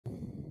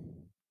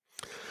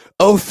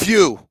Oh,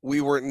 phew, we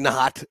were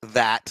not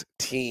that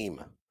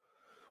team.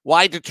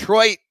 Why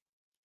Detroit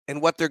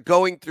and what they're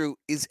going through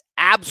is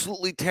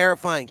absolutely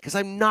terrifying because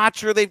I'm not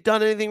sure they've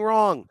done anything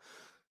wrong.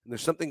 And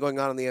there's something going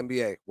on in the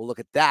NBA. We'll look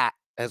at that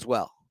as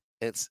well.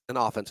 It's an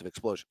offensive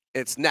explosion.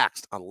 It's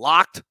next on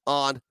Locked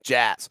on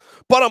Jazz.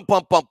 Bum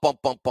bum bum bum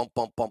bum bum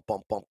bum bum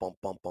bum bum bum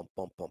bum bum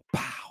bum bum.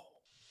 Pow.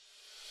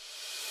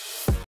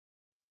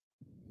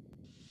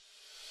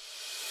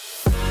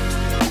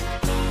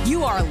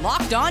 You are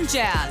Locked on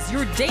Jazz,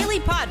 your daily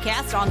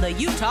podcast on the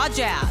Utah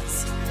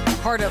Jazz.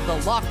 Part of the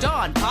Locked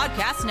On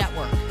Podcast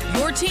Network,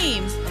 your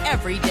team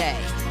every day.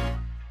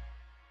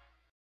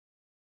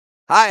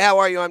 Hi, how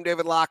are you? I'm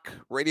David Locke,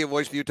 radio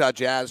voice of the Utah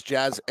Jazz,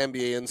 Jazz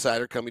NBA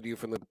insider, coming to you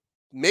from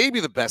maybe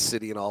the best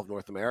city in all of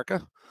North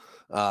America,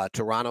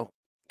 Toronto,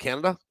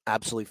 Canada.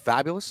 Absolutely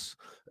fabulous.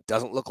 It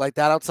doesn't look like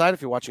that outside.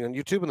 If you're watching on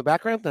YouTube in the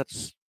background,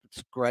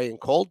 it's gray and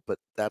cold, but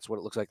that's what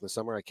it looks like in the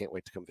summer. I can't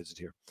wait to come visit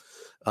here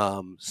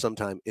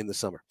sometime in the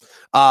summer.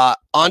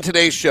 On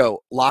today's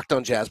show, Locked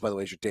on Jazz, by the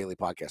way, is your daily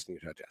podcast in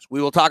Utah Jazz.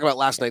 We will talk about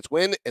last night's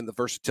win and the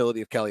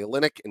versatility of Kelly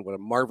Olynyk and what a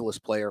marvelous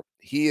player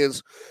he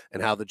is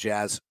and how the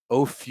Jazz,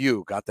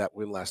 got that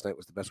win last night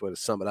was the best way to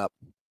sum it up.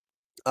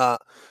 I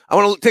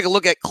want to take a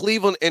look at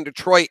Cleveland and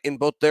Detroit in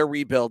both their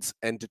rebuilds,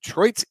 and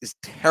Detroit's is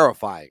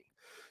terrifying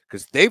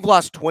because they've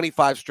lost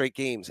 25 straight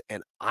games,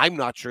 and I'm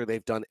not sure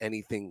they've done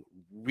anything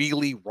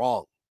really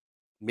wrong.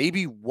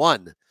 Maybe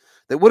one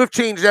that would have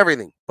changed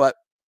everything, but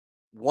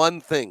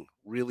one thing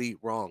really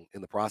wrong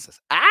in the process.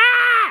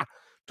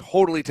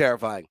 Totally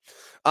terrifying.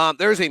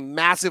 There's a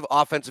massive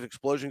offensive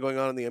explosion going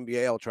on in the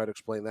NBA. I'll try to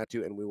explain that to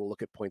you, and we will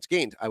look at points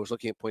gained. I was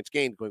looking at points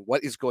gained, going,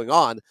 what is going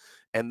on?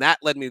 And that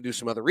led me to do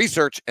some other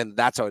research, and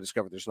that's how I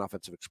discovered there's an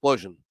offensive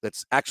explosion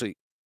that's actually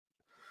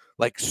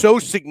like so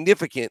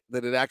significant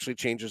that it actually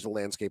changes the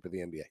landscape of the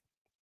NBA.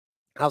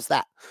 How's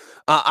that?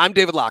 I'm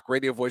David Locke,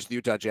 radio voice of the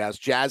Utah Jazz,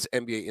 Jazz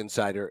NBA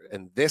insider,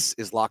 and this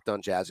is Locked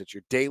on Jazz. It's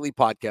your daily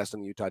podcast on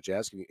the Utah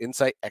Jazz, giving you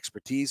insight,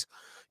 expertise,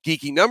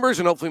 geeky numbers,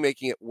 and hopefully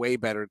making it way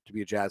better to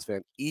be a Jazz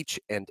fan each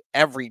and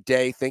every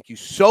day. Thank you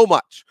so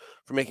much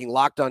for making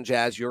Locked on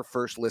Jazz your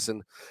first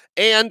listen,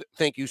 and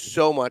thank you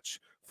so much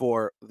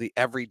for the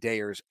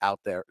everydayers out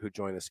there who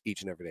join us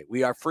each and every day.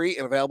 We are free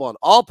and available on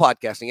all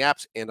podcasting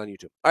apps and on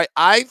YouTube. All right,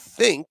 I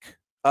think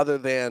other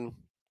than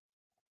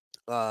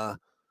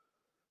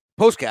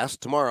postcast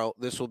tomorrow,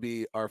 this will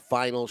be our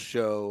final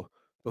show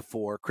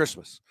before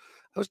Christmas.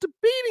 I was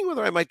debating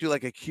whether I might do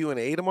like a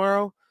Q&A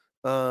tomorrow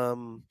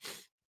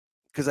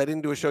because I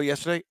didn't do a show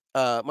yesterday.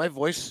 My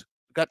voice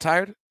got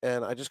tired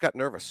and I just got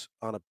nervous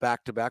on a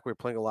back-to-back. We were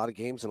playing a lot of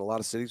games in a lot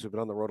of cities. We've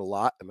been on the road a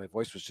lot and my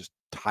voice was just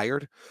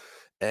tired.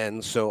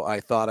 And so I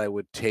thought I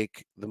would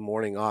take the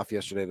morning off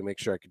yesterday to make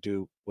sure I could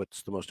do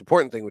what's the most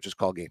important thing, which is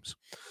call games.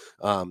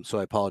 So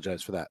I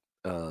apologize for that.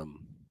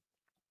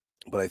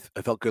 But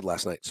I felt good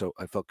last night, so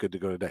I felt good to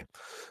go today.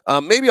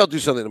 Maybe I'll do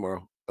something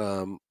tomorrow.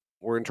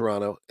 We're in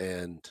Toronto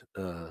and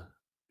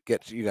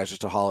get you guys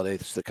just a holiday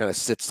that kind of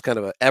sits, kind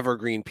of an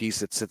evergreen piece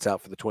that sits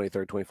out for the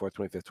 23rd, 24th,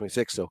 25th,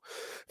 26th. So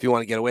if you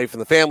want to get away from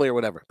the family or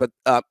whatever. But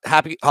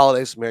happy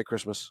holidays, Merry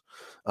Christmas.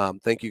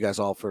 Thank you guys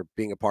all for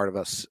being a part of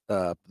us,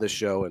 this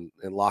show and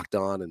Locked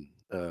On. And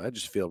I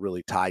just feel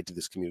really tied to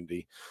this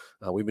community.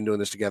 We've been doing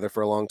this together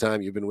for a long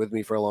time. You've been with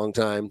me for a long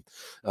time.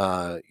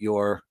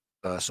 Your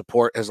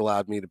support has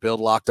allowed me to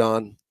build Locked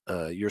On.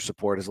 Your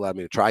support has allowed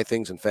me to try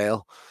things and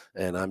fail,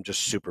 and I'm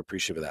just super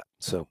appreciative of that.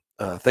 So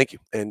thank you.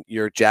 And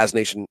your Jazz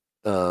Nation,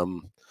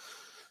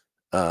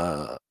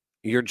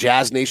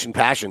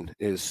 passion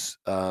is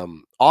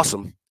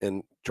awesome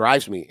and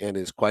drives me and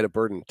is quite a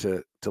burden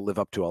to live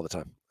up to all the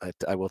time.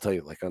 I will tell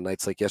you, like on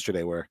nights like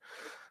yesterday where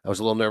I was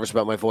a little nervous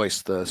about my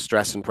voice, the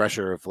stress and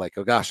pressure of like,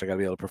 oh gosh, I got to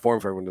be able to perform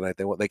for everyone tonight.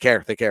 They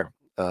care.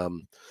 But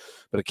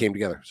it came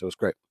together, so it was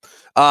great.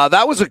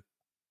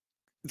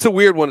 It's a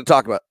weird one to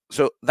talk about.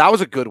 So that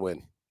was a good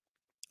win.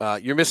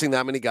 You're missing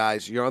that many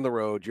guys. You're on the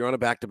road. You're on a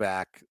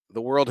back-to-back.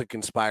 The world had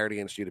conspired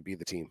against you to be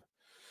the team,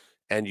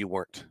 and you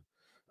weren't.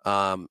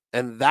 And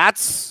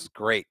that's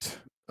great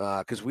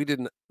because we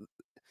didn't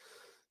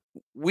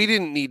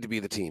need to be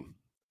the team.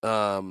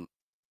 And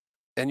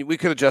we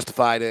could have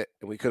justified it,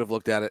 and we could have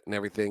looked at it and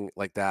everything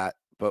like that.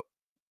 But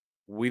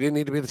we didn't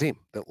need to be the team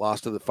that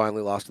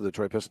finally lost to the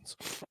Detroit Pistons.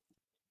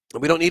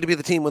 And we don't need to be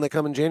the team when they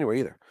come in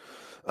January either.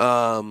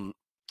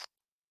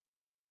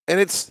 And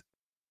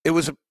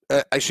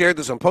I shared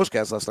this on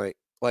Postcast last night.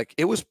 Like,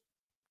 it was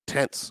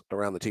tense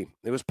around the team.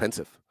 It was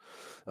pensive.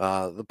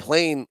 The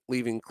plane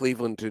leaving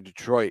Cleveland to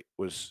Detroit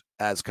was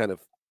as kind of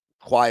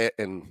quiet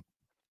and,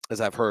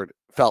 as I've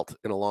felt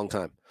in a long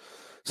time.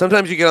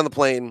 Sometimes you get on the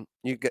plane,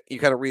 you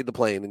kind of read the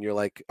plane, and you're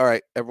like, all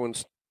right,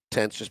 everyone's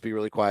tense. Just be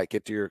really quiet.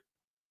 Get to your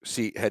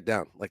seat, head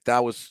down. Like,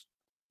 that was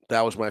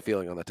my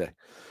feeling on that day.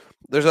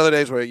 There's other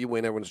days where you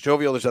win, everyone's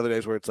jovial. There's other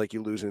days where it's like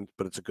you lose,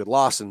 but it's a good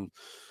loss, and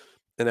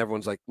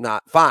everyone's like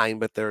not fine,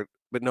 but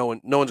no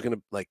one's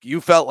gonna, like, you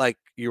felt like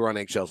you were on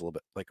eggshells a little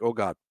bit, like, oh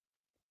God.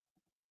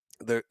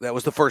 That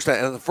was the first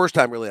time, and the first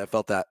time really I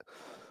felt that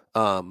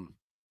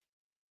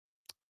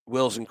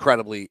Will's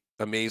incredibly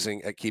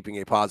amazing at keeping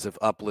a positive,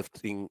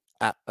 uplifting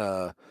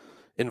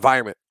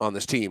environment on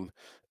this team.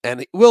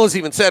 And Will has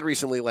even said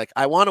recently, like,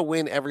 I want to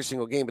win every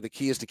single game, but the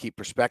key is to keep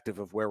perspective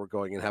of where we're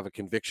going and have a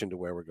conviction to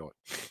where we're going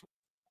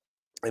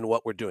and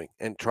what we're doing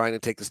and trying to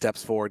take the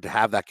steps forward to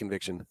have that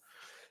conviction.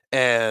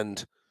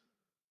 And,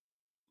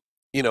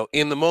 you know,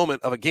 in the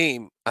moment of a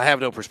game, I have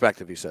no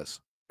perspective, he says.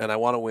 And I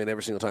want to win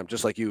every single time,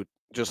 just like you,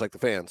 just like the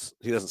fans.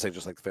 He doesn't say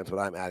just like the fans, but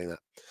I'm adding that.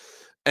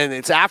 And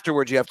it's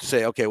afterwards you have to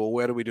say, okay, well,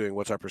 what are we doing?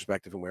 What's our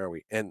perspective and where are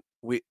we? And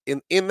we,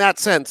 in that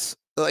sense,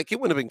 like, it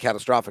wouldn't have been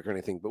catastrophic or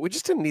anything, but we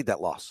just didn't need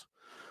that loss.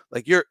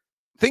 Like,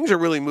 things are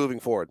really moving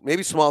forward,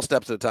 maybe small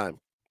steps at a time.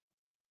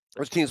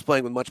 This team's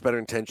playing with much better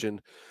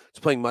intention. It's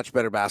playing much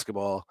better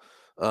basketball.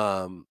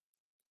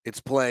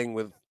 It's playing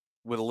with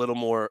a little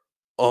more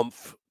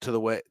oomph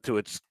to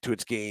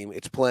its game.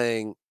 It's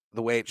playing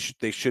the way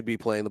they should be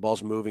playing. The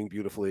ball's moving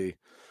beautifully.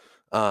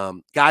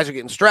 Guys are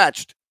getting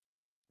stretched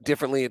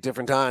differently at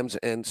different times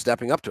and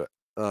stepping up to it.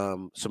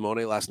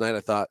 Simone last night,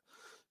 I thought,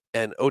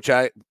 and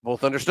Ochai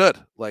both understood.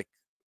 Like,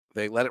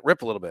 they let it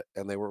rip a little bit,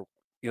 and they were,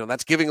 you know,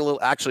 that's giving a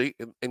little, actually,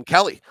 in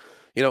Kelly.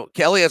 You know,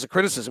 Kelly has a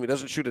criticism. He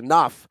doesn't shoot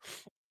enough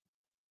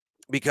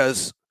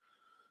because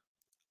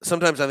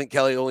sometimes I think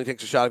Kelly only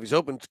takes a shot if he's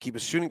open to keep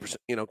his shooting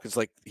percent, you know, because,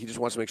 like, he just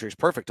wants to make sure he's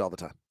perfect all the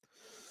time.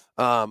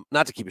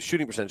 Not to keep his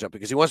shooting percentage up,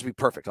 because he wants to be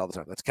perfect all the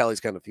time. That's Kelly's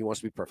kind of, he wants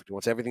to be perfect. He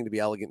wants everything to be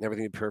elegant and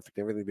everything to be perfect,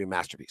 and everything to be a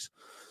masterpiece.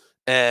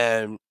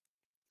 And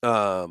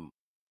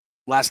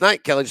last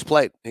night, Kelly just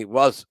played. He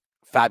was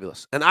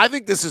fabulous. And I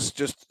think this is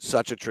just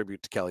such a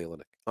tribute to Kelly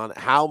Olynyk on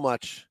how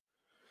much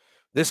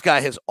this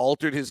guy has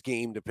altered his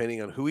game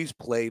depending on who he's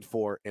played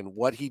for and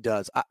what he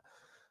does.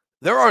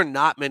 There are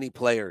not many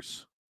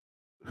players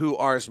who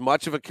are as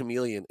much of a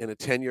chameleon in a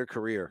 10-year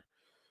career.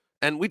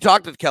 And we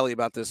talked to Kelly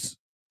about this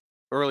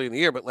early in the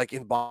year, but like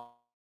in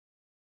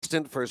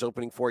Boston for his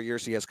opening 4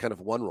 years, he has kind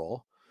of one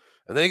role.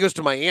 And then he goes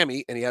to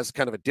Miami and he has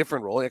kind of a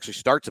different role. He actually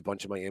starts a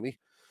bunch in Miami.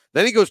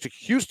 Then he goes to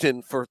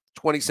Houston for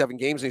 27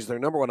 games, and he's their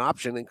number one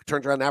option and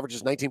turns around and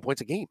averages 19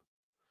 points a game.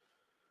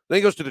 Then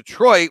he goes to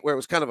Detroit, where it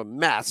was kind of a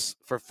mess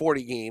for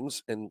 40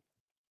 games, and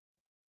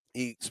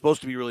he's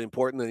supposed to be really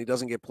important, and he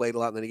doesn't get played a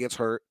lot, and then he gets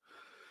hurt.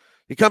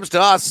 He comes to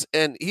us,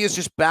 and he has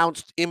just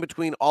bounced in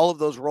between all of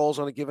those roles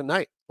on a given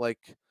night. Like,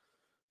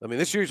 I mean,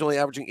 this year he's only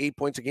averaging 8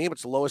 points a game.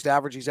 It's the lowest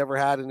average he's ever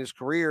had in his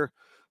career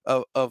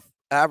of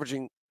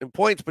averaging in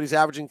points, but he's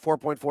averaging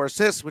 4.4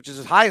 assists, which is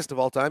his highest of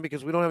all time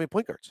because we don't have any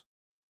point guards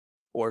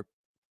or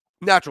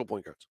natural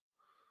point guards.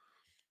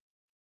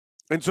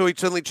 And so he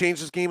suddenly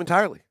changed his game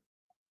entirely.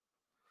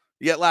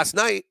 Yet last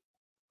night,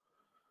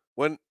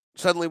 when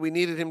suddenly we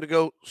needed him to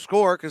go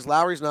score because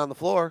Lowry's not on the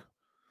floor,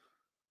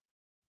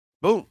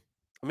 boom.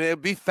 I mean,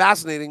 it'd be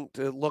fascinating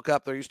to look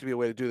up. There used to be a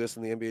way to do this,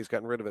 and the NBA's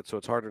gotten rid of it, so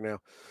it's harder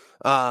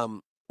now.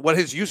 What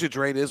his usage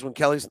rate is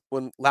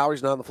when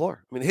Lowry's not on the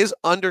floor. I mean, his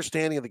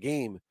understanding of the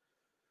game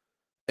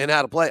and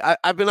how to play.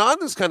 I've been on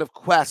this kind of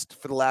quest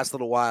for the last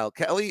little while.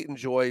 Kelly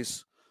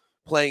enjoys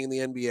playing in the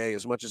NBA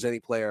as much as any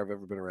player I've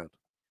ever been around.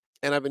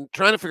 And I've been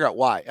trying to figure out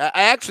why.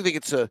 I actually think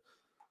it's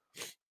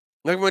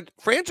like, from a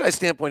franchise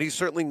standpoint, he's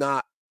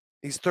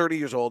 30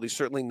 years old. He's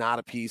certainly not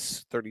a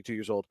piece, 32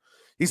 years old.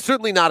 He's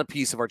certainly not a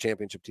piece of our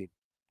championship team.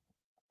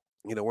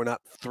 You know, we're not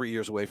 3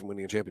 years away from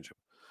winning a championship.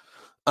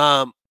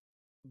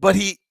 But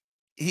he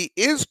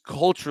is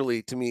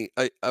culturally, to me,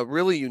 a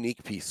really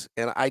unique piece.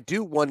 And I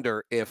do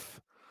wonder if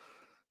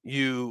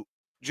you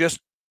just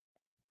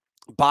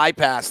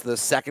bypass the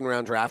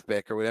second-round draft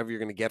pick or whatever you're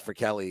going to get for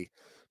Kelly,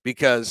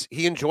 because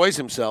he enjoys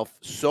himself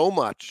so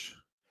much,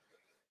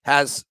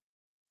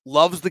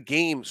 loves the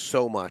game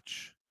so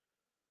much,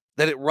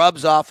 that it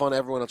rubs off on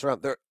everyone else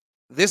around.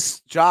 This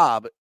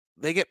job,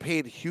 they get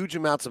paid huge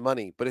amounts of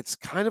money, but it's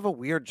kind of a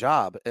weird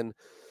job. And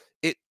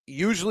it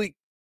usually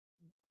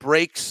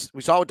breaks,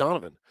 we saw with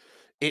Donovan,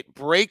 it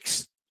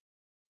breaks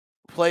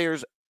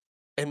players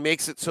and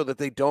makes it so that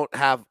they don't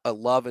have a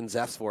love and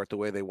zest for it the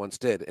way they once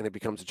did, and it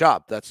becomes a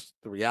job. That's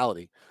the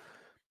reality.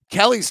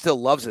 Kelly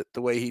still loves it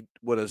the way he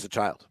would as a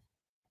child.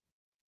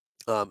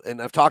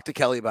 And I've talked to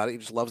Kelly about it. He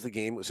just loves the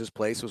game. It was his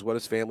place. It was what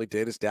his family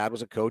did. His dad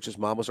was a coach. His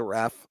mom was a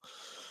ref.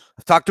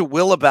 I've talked to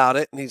Will about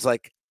it, and he's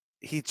like,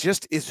 he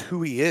just is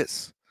who he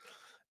is.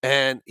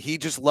 And he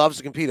just loves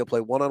to compete. He'll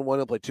play one-on-one.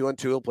 He'll play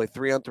two-on-two. He'll play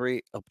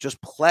three-on-three. He'll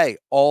just play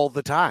all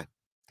the time.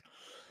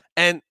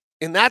 And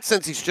in that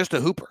sense, he's just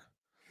a hooper.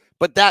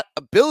 But that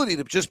ability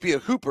to just be a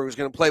hooper who's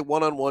going to play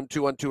one-on-one,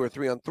 two-on-two, or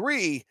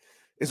three-on-three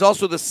is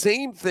also the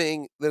same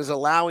thing that is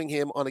allowing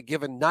him on a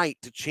given night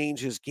to change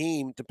his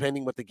game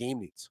depending what the game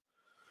needs,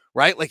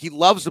 right? Like, he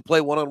loves to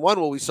play one-on-one.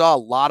 Well, we saw a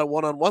lot of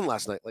one-on-one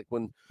last night. Like,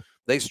 when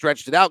they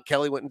stretched it out,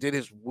 Kelly went and did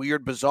his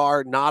weird,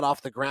 bizarre, not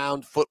off the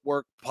ground,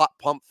 footwork,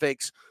 pump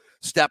fakes,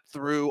 step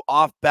through,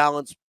 off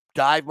balance,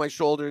 dive my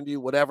shoulder into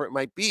you, whatever it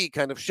might be,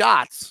 kind of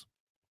shots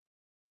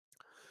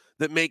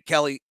that make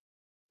Kelly,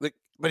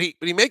 but he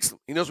makes them.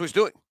 He knows what he's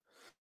doing.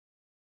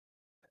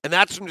 And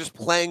that's from just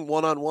playing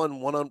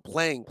one-on-one,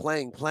 playing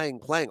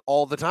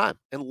all the time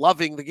and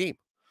loving the game.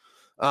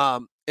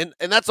 And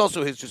that's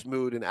also his just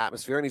mood and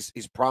atmosphere, and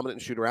he's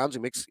prominent in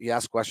shoot-arounds. He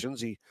asks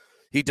questions.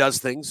 He does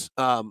things.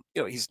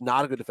 He's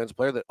not a good defensive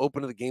player. The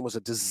open of the game was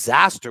a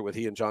disaster with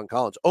he and John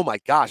Collins. Oh my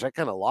gosh, I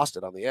kind of lost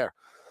it on the air.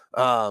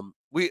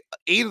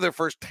 8 of their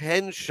first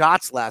 10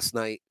 shots last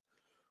night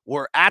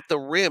were at the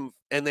rim,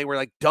 and they were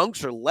like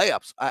dunks or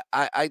layups.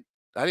 I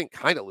didn't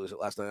kind of lose it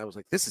last night. I was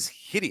like, this is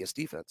hideous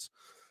defense.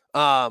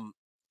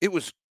 It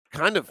was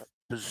kind of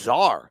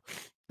bizarre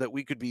that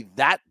we could be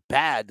that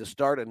bad to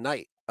start a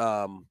night.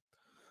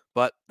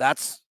 But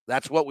that's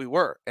what we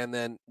were. And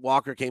then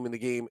Walker came in the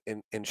game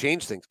and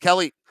changed things.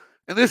 Kelly,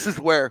 and this is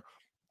where,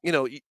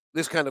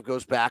 this kind of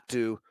goes back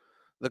to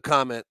the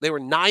comment. They were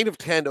 9 of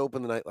 10 to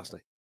open the night last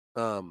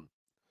night.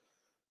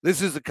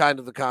 This is the kind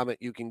of the comment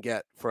you can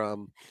get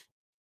from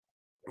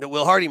that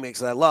Will Hardy makes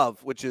that I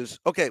love, which is,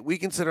 okay, we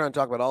can sit around and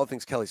talk about all the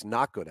things Kelly's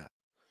not good at,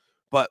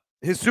 but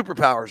his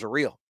superpowers are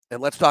real.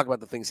 And let's talk about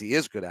the things he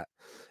is good at.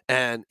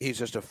 And he's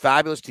just a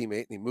fabulous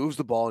teammate, and he moves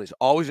the ball, and he's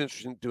always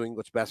interested in doing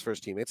what's best for his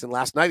teammates. And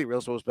last night, he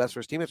realized what was best for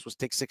his teammates was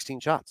take 16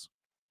 shots.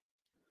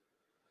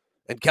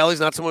 And Kelly's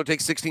not someone who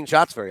takes 16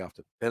 shots very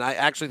often. And I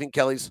actually think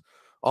Kelly's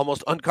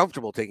almost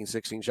uncomfortable taking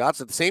 16 shots.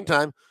 At the same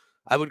time,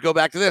 I would go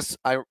back to this.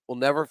 I will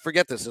never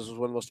forget this. This was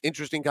one of the most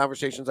interesting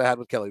conversations I had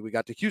with Kelly. We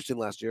got to Houston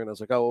last year, and I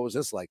was like, oh, what was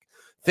this like?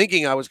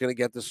 Thinking I was going to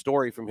get this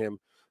story from him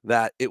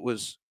that it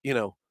was,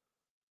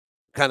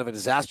 kind of a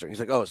disaster. He's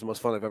like, oh, it's the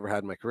most fun I've ever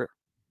had in my career.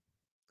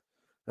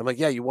 I'm like,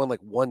 yeah, you won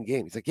like 1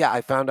 game. He's like, yeah,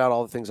 I found out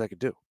all the things I could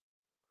do.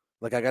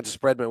 Like, I got to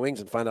spread my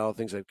wings and find out all the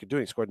things I could do.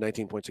 He scored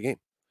 19 points a game.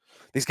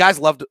 These guys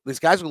who love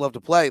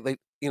to play, they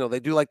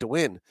do like to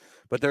win,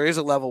 but there is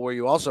a level where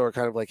you also are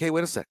kind of like, hey,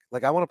 wait a sec.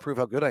 Like, I want to prove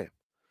how good I am.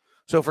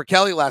 So for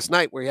Kelly last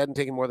night, where he hadn't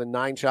taken more than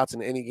 9 shots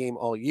in any game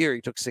all year,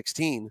 he took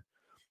 16.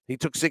 He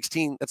took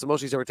 16. That's the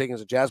most he's ever taken as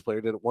a Jazz player.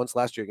 He did it once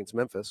last year against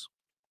Memphis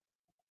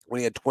when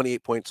he had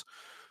 28 points,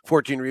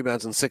 14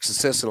 rebounds, and 6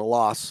 assists in a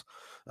loss.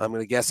 I'm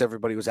going to guess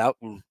everybody was out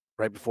and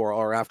right before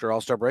or after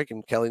All-Star break,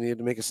 and Kelly needed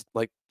to make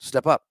a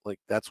step up. Like,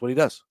 that's what he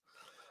does.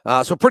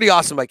 So pretty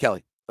awesome by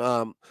Kelly.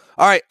 All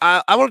right,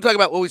 I want to talk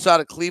about what we saw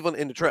at Cleveland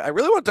and Detroit. I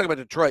really want to talk about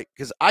Detroit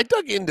because I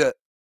dug into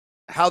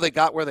how they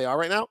got where they are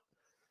right now.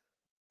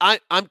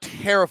 I'm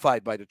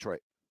terrified by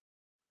Detroit.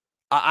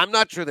 I'm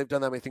not sure they've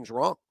done that many things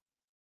wrong.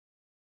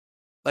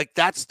 Like,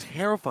 that's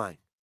terrifying.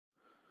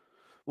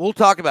 We'll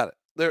talk about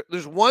it.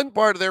 There's one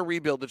part of their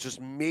rebuild that's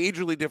just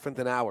majorly different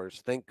than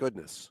ours, thank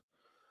goodness.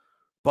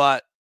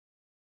 But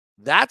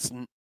that's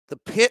the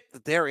pit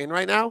that they're in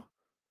right now.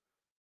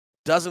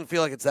 Doesn't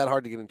feel like it's that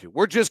hard to get into.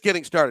 We're just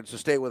getting started, so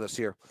stay with us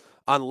here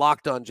on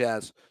Locked On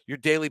Jazz, your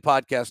daily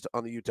podcast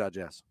on the Utah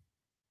Jazz.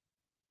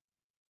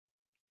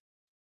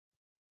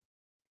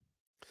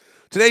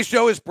 Today's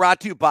show is brought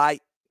to you by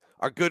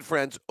our good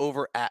friends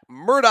over at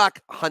Murdoch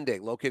Hyundai,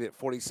 located at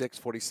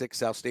 4646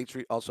 South State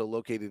Street, also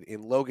located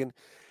in Logan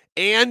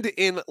and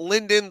in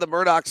Linden. The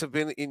Murdochs have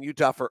been in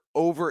Utah for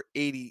over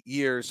 80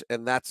 years,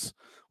 and that's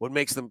what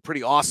makes them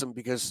pretty awesome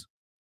because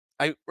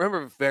I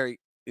remember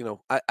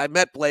I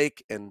met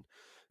Blake and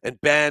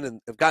Ben,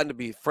 and have gotten to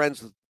be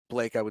friends with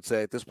Blake, I would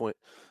say, at this point,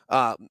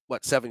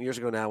 7 years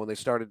ago now when they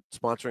started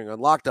sponsoring on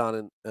Locked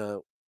On,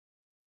 and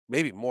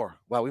maybe more.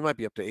 Wow, we might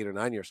be up to 8 or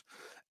 9 years.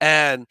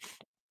 And,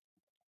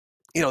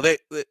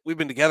 we've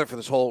been together for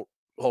this whole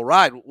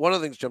ride. One of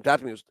the things that jumped out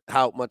to me was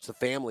how much the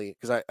family,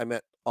 because I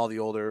met all the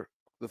older,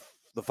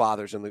 the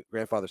fathers and the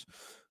grandfathers,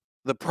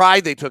 the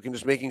pride they took in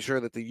just making sure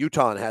that the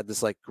Utahn had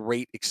this like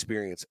great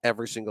experience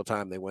every single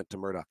time they went to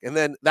Murdoch. And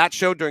then that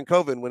showed during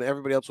COVID when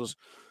everybody else was,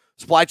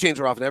 supply chains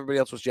were off and everybody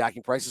else was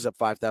jacking prices up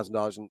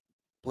 $5,000. And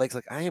Blake's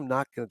like, I am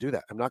not going to do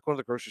that. I'm not going to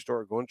the grocery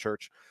store or going to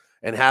church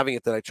and having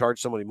it that I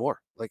charge somebody more.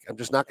 Like, I'm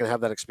just not going to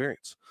have that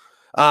experience.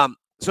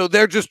 So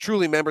they're just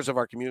truly members of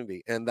our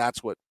community. And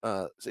that's what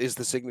is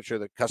the signature,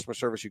 the customer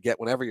service you get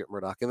whenever you're at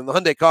Murdoch. And then the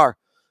Hyundai car,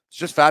 it's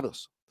just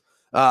fabulous.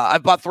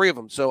 I've bought 3 of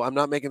them, so I'm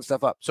not making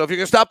stuff up. So if you're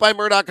going to stop by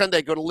Murdoch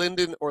Hyundai, go to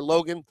Linden or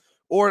Logan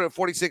or at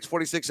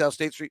 4646 South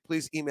State Street.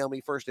 Please email me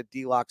first at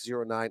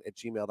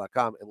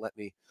dlock09@gmail.com and let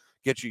me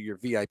get you your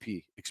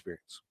VIP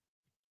experience.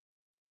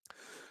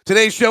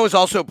 Today's show is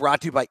also brought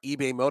to you by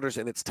eBay Motors,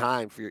 and it's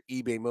time for your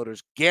eBay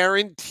Motors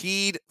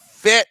Guaranteed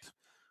Fit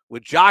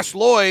with Josh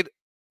Lloyd,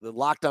 the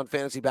Locked On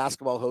Fantasy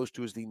Basketball host,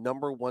 who is the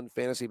 #1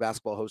 fantasy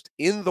basketball host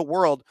in the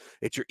world.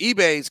 It's your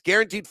eBay's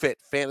Guaranteed Fit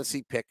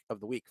Fantasy Pick of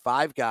the Week.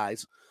 5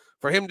 guys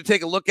for him to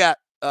take a look at.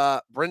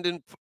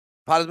 Brendan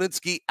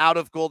Podolsky out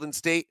of Golden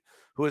State,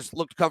 who has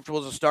looked comfortable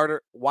as a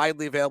starter,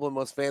 widely available in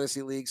most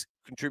fantasy leagues,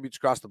 contributes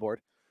across the board.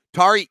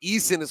 Tari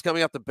Eason is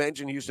coming off the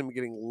bench in Houston,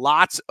 getting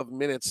lots of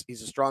minutes.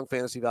 He's a strong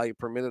fantasy value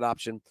per minute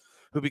option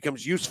who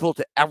becomes useful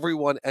to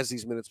everyone as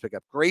these minutes pick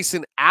up.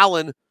 Grayson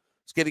Allen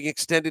is getting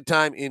extended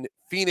time in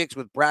Phoenix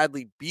with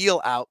Bradley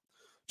Beal out.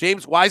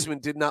 James Wiseman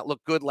did not look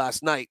good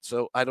last night,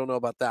 so I don't know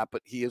about that,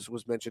 but he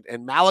was mentioned.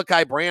 And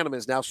Malachi Branham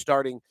is now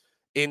starting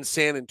in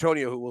San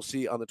Antonio, who we'll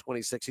see on the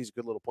 26th. He's a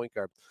good little point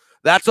guard.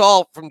 That's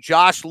all from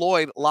Josh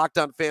Lloyd, Locked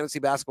On Fantasy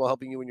Basketball,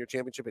 helping you win your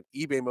championship. And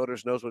eBay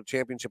Motors knows what a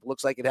championship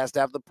looks like. It has to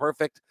have the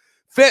perfect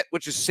fit,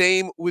 which is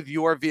same with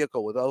your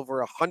vehicle. With over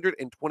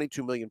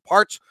 122 million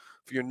parts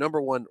for your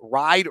number one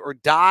ride or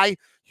die,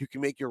 you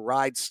can make your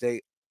ride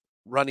stay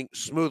running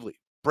smoothly.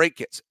 Brake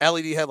kits,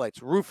 LED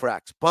headlights, roof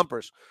racks,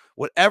 bumpers,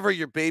 whatever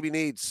your baby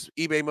needs,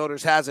 eBay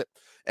Motors has it.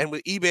 And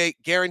with eBay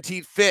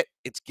Guaranteed Fit,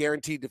 it's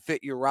guaranteed to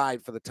fit your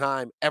ride for the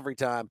time, every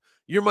time,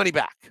 your money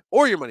back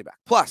or your money back.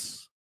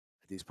 Plus,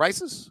 at these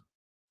prices,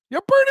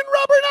 you're burning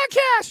rubber, not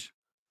cash.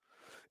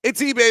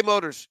 It's eBay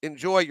Motors.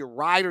 Enjoy your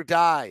ride or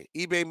die.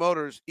 eBay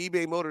Motors,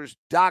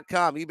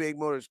 ebaymotors.com. eBay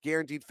Motors,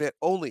 Guaranteed Fit,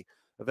 only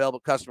available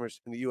to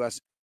customers in the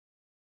U.S.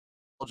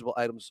 Eligible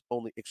items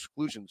only.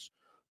 Exclusions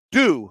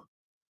do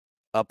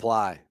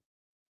apply.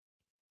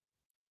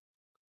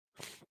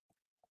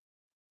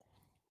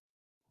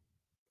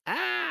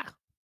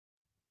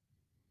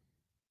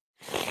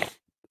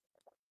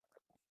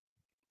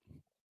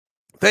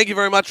 Thank you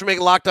very much for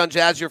making Locked On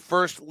Jazz your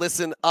first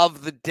listen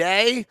of the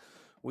day.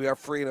 We are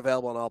free and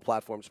available on all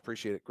platforms.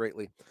 Appreciate it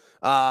greatly.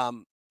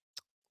 Locked On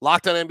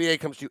NBA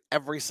comes to you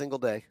every single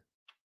day.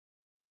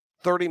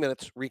 30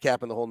 minutes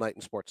recapping the whole night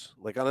in sports.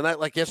 Like on a night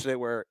like yesterday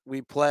where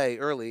we play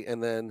early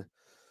and then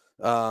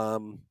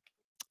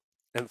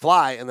and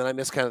fly, and then I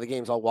miss kind of the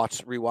games. I'll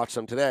rewatch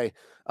them today.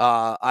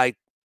 I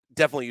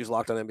definitely use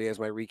Locked On NBA as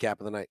my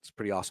recap of the night. It's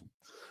pretty awesome.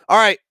 All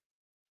right,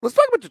 let's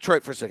talk about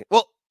Detroit for a second.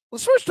 Well,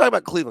 let's first talk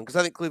about Cleveland, because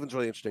I think Cleveland's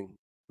really interesting.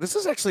 This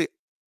is actually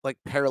like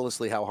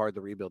perilously how hard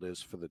the rebuild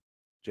is for the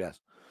Jazz.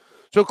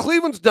 So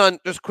Cleveland's done,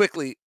 just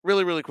quickly,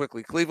 really, really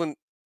quickly. Cleveland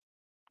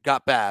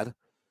got bad,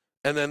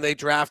 and then they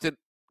drafted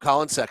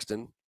Colin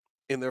Sexton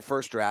in their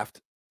first draft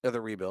of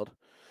the rebuild.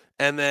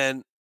 And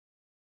then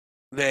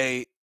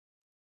in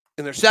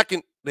their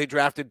second, they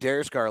drafted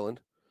Darius Garland.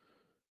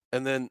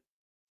 And then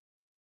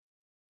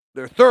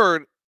their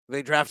third,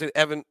 they drafted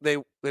Evan. They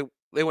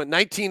went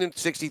 19 and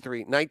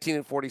 63, 19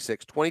 and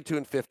 46, 22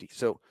 and 50.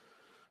 So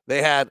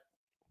they had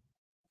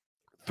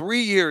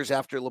 3 years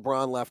after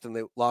LeBron left and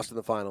they lost in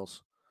the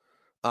finals.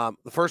 The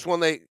first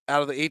one,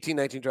 out of the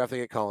 18-19 draft, they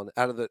get Colin.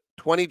 Out of the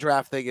 20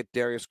 draft, they get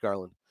Darius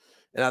Garland.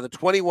 And out of the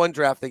 21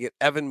 draft, they get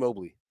Evan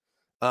Mobley.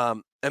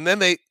 And then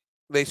they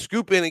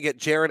scoop in and get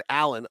Jared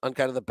Allen on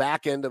kind of the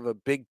back end of a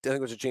big, I think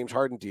it was a James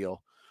Harden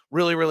deal,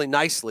 really, really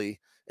nicely.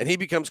 And he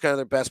becomes kind of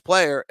their best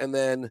player. And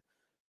then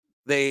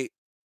in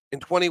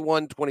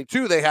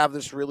 21-22, they have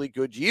this really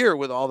good year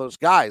with all those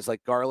guys.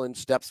 Like Garland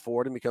steps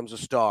forward and becomes a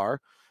star.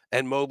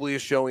 And Mobley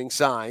is showing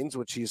signs,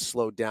 which he's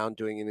slowed down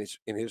doing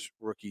in his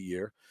rookie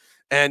year.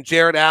 And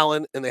Jared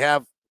Allen, and they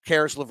have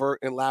Karis LeVert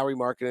and Lauri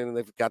Markkanen, and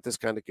they've got this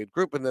kind of good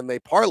group. And then they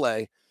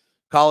parlay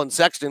Colin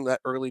Sexton,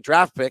 that early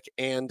draft pick,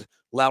 and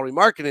Lauri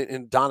Markkanen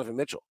and Donovan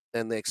Mitchell.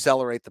 And they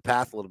accelerate the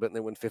path a little bit, and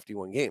they win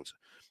 51 games.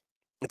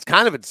 It's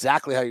kind of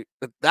exactly how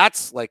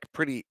that's like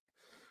pretty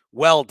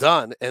well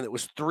done. And it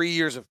was 3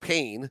 years of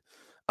pain.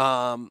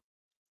 And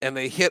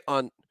they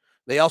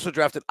also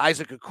drafted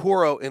Isaac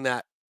Okoro in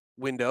that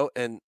window,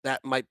 and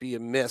that might be a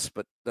miss,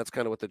 but that's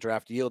kind of what the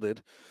draft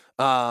yielded.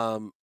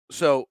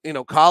 So,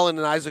 Colin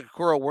and Isaac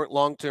Okoro weren't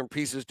long-term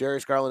pieces.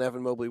 Darius Garland,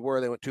 Evan Mobley were.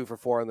 They went 2 for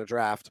 4 in the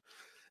draft,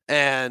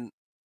 and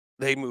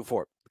they moved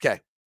forward. Okay.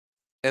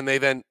 And they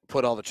then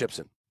put all the chips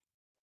in.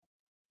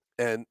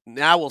 And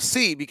now we'll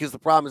see, because the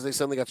problem is they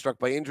suddenly got struck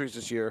by injuries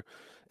this year,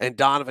 and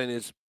Donovan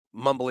is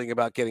mumbling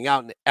about getting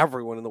out, and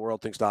everyone in the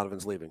world thinks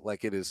Donovan's leaving.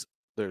 Like it is,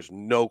 there's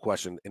no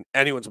question in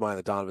anyone's mind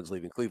that Donovan's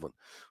leaving Cleveland,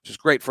 which is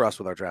great for us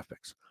with our draft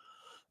picks.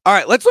 All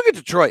right, let's look at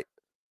Detroit.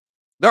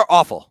 They're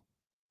awful.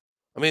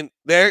 I mean,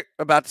 they're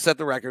about to set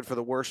the record for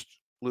the worst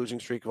losing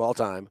streak of all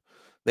time.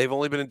 They've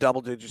only been in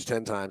double digits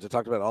 10 times. I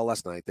talked about it all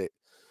last night.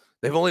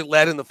 They've only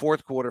led in the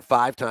fourth quarter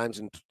 5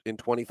 times in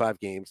 25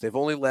 games. They've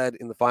only led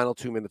in the final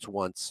 2 minutes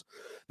once.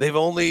 They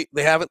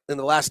haven't in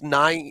the last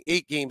 9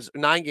 games,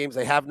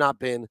 they have not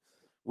been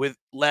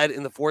led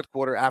in the fourth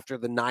quarter after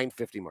the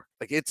 9:50 mark.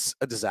 Like, it's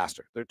a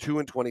disaster. They're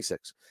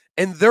 2-26.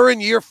 And they're in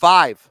year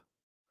 5.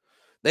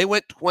 They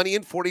went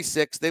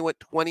 20-46. They went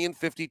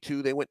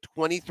 20-52. They went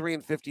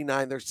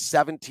 23-59. They're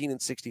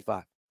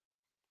 17-65.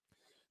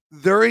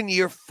 They're in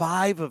year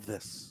 5 of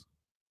this.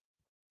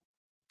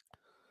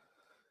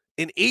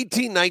 In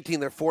 18-19,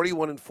 they're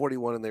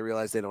 41-41, and they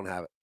realize they don't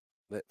have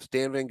it.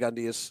 Stan Van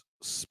Gundy has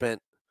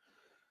spent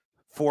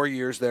 4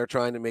 years there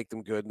trying to make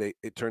them good, and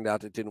it turned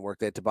out it didn't work.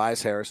 They had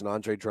Tobias Harris and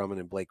Andre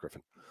Drummond and Blake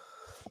Griffin.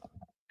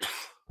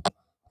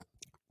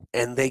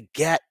 And they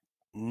get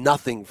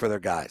nothing for their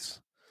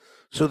guys.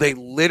 So they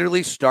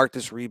literally start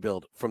this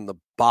rebuild from the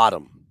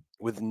bottom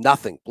with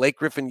nothing. Blake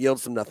Griffin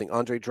yields them nothing.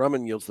 Andre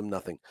Drummond yields them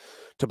nothing.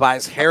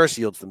 Tobias Harris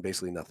yields them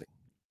basically nothing.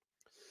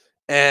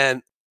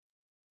 And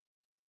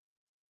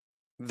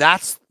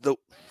that's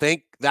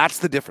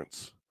the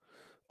difference.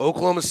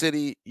 Oklahoma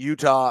City,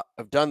 Utah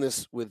have done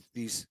this with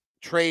these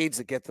trades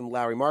that get them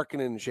Lauri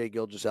Markkanen and Shai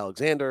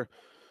Gilgeous-Alexander.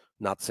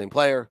 Not the same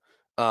player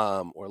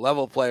or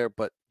level of player,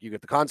 but you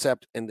get the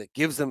concept, and that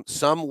gives them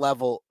some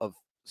level of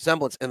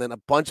semblance, and then a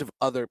bunch of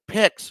other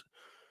picks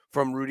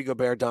from Rudy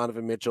Gobert,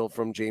 Donovan Mitchell,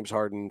 from James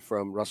Harden,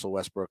 from Russell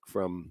Westbrook,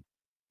 from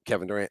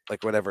Kevin Durant,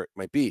 like whatever it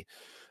might be.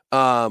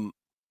 And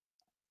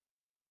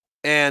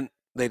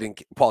they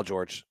didn't. Paul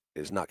George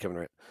is not Kevin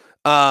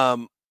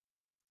Durant.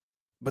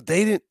 But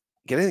they didn't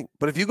get anything.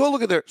 But if you go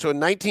look at their, so in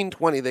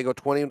 1920, they go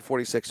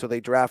 20-46. So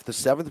they draft the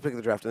 7th pick of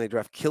the draft, and they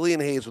draft Killian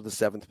Hayes with the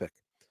 7th pick,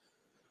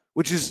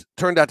 which is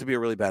turned out to be a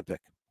really bad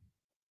pick.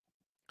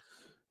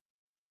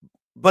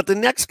 But the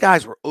next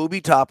guys were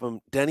Obi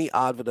Toppin, Denny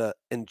Advada,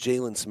 and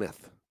Jalen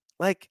Smith.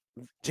 Like,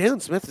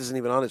 Jalen Smith isn't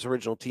even on his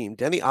original team.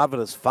 Denny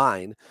Advada's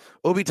fine.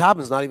 Obi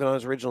Toppin's not even on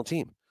his original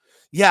team.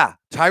 Yeah,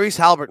 Tyrese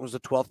Halliburton was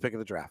the 12th pick of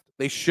the draft.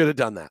 They should have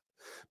done that.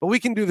 But we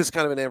can do this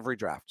kind of in every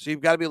draft. So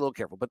you've got to be a little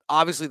careful. But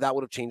obviously that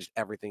would have changed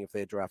everything if they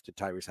had drafted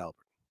Tyrese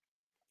Halliburton.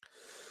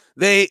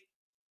 They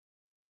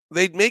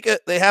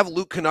have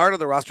Luke Kennard on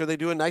the roster. They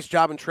do a nice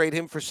job and trade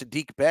him for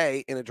Sadiq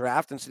Bey in a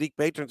draft, and Sadiq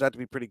Bey turns out to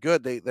be pretty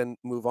good. They then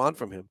move on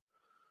from him.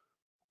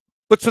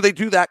 But so they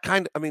do that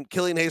kind of, I mean,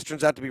 Killian Hayes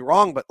turns out to be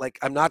wrong, but like,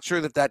 I'm not sure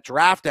that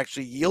draft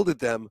actually yielded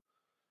them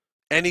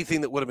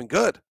anything that would have been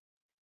good.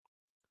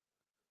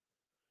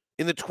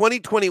 In the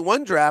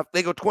 2021 draft,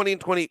 they go 20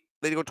 and 20.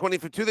 They go 20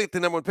 for 2. They get the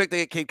number 1 pick. They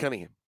get Cade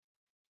Cunningham.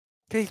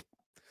 Okay.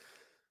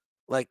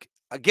 Like,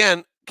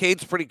 again,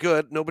 Cade's pretty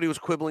good. Nobody was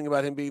quibbling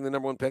about him being the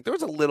number 1 pick. There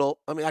was a little,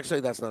 I mean,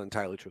 actually, that's not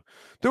entirely true.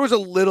 There was a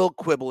little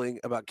quibbling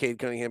about Cade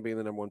Cunningham being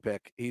the number 1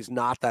 pick. He's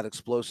not that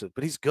explosive,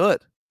 but he's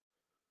good.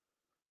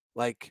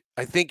 Like,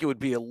 I think it would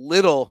be a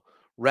little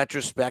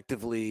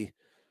retrospectively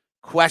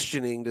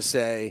questioning to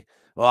say,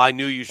 well, I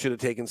knew you should have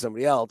taken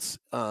somebody else.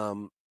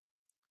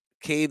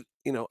 Cade,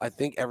 I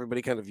think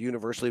everybody kind of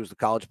universally was the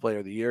college player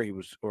of the year. He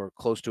was, or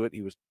close to it.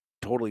 He was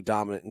totally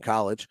dominant in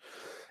college.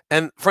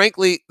 And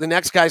frankly, the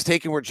next guys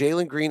taken were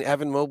Jalen Green,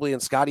 Evan Mobley,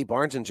 and Scotty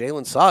Barnes, and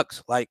Jalen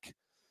Suggs. Like,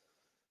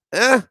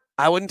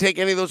 I wouldn't take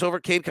any of those over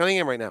Cade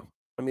Cunningham right now.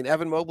 I mean,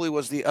 Evan Mobley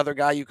was the other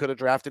guy you could have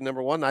drafted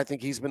number 1. I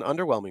think he's been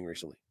underwhelming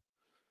recently.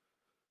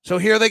 So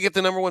here they get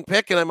the number 1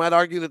 pick, and I might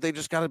argue that they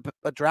just got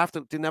a draft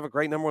that didn't have a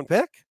great number 1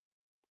 pick.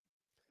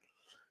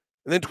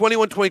 And then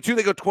 21-22,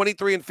 they go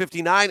 23 and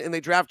 59, and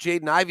they draft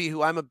Jaden Ivey,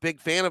 who I'm a big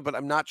fan of, but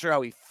I'm not sure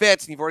how he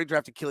fits. And you've already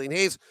drafted Killian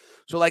Hayes.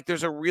 So, like,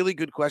 there's a really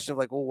good question of,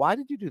 like, well, why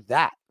did you do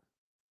that?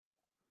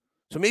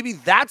 So maybe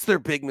that's their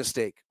big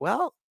mistake.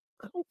 Well,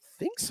 I don't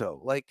think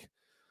so. Like,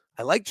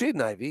 I like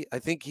Jaden Ivey. I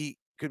think he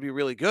could be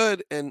really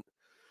good. And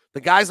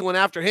the guys that went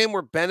after him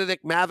were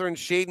Benedict Mathurin,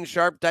 Shaden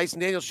Sharp, Dyson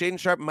Daniels. Shaden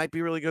Sharp might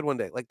be really good one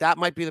day. Like, that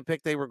might be the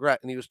pick they regret.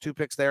 And he was 2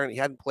 picks there, and he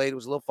hadn't played. It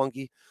was a little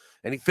funky.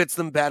 And he fits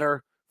them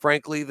better,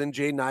 frankly, than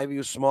Jaden Ivey,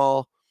 who's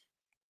small.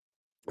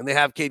 And they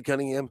have Cade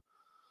Cunningham.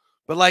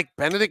 But, like,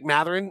 Benedict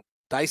Mathurin,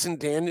 Dyson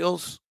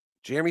Daniels,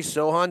 Jeremy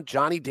Sohan,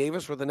 Johnny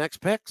Davis were the next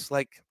picks.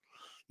 Like,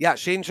 yeah,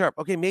 Shaden Sharp.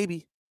 Okay,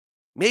 maybe.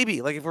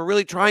 Maybe. Like, if we're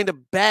really trying to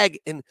beg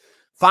and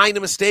find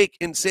a mistake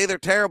and say they're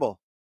terrible.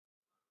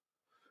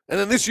 And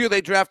then this year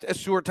they draft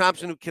Stuart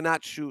Thompson, who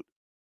cannot shoot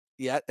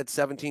yet at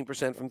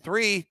 17% from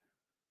 3.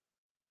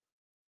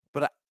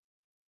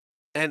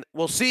 And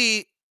we'll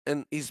see.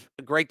 And he's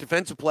a great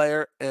defensive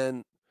player,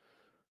 and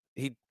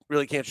he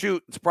really can't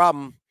shoot. It's a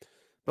problem.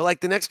 But,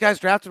 like, the next guys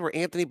drafted were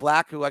Anthony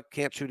Black, who I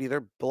can't shoot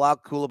either. Bilal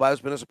Coulibaly's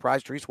been a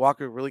surprise. Therese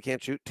Walker, who really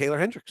can't shoot. Taylor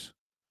Hendricks.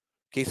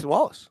 Casey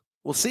Wallace.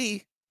 We'll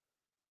see.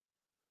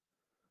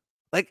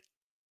 Like,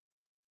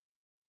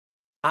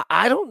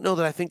 I don't know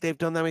that I think they've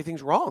done that many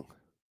things wrong.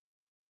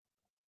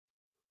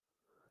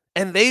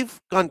 And they've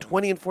gone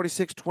 20 and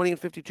 46, 20 and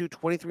 52,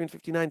 23 and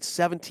 59,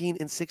 17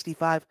 and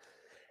 65,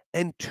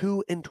 and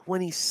 2 and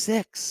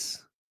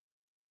 26.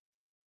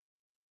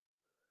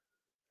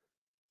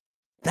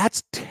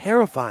 That's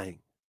terrifying.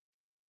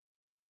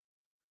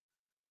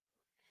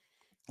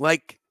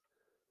 Like,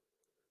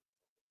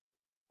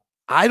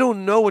 I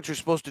don't know what you're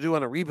supposed to do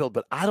on a rebuild,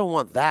 but I don't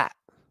want that.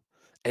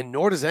 And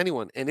nor does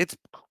anyone. And it's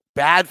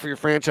bad for your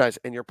franchise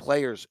and your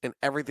players and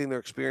everything they're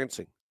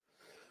experiencing.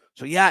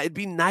 So, yeah, it'd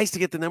be nice to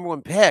get the number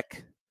 1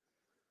 pick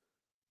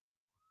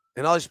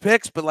and all these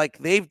picks, but, like,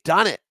 they've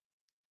done it.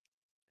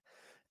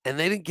 And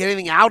they didn't get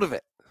anything out of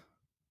it.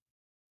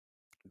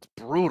 It's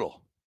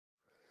brutal.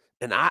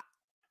 And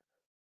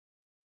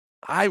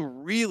I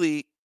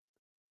really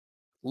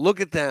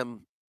look at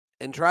them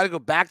and try to go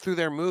back through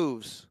their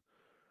moves.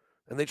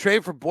 And they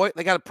trade for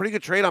they got a pretty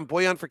good trade on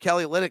Bojan for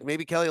Kelly Olynyk.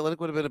 Maybe Kelly Olynyk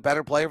would have been a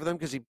better player for them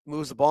because he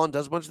moves the ball and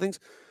does a bunch of things.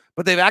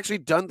 But they've actually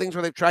done things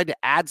where they've tried to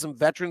add some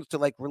veterans to,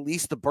 like,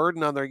 release the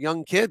burden on their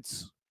young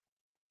kids.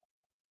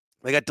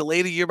 They got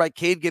delayed a year by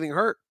Cade getting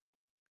hurt.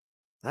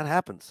 That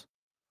happens.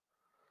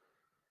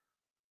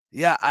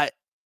 Yeah,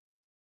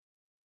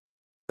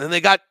 and they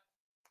got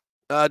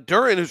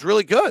Duren, who's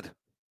really good.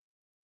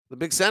 The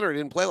big center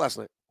didn't play last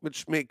night,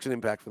 which makes an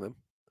impact for them.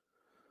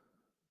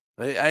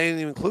 I didn't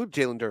even include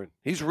Jalen Duren.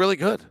 He's really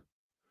good.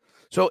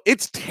 So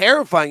it's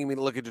terrifying me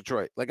to look at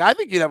Detroit. Like, I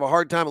think you'd have a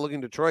hard time looking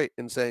at Detroit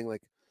and saying,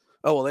 like,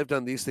 oh, well, they've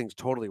done these things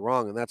totally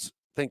wrong. And that's,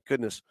 thank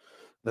goodness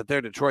that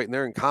they're Detroit and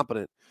they're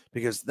incompetent,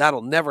 because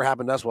that'll never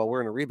happen to us while we're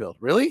in a rebuild.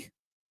 Really?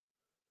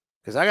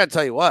 Because I got to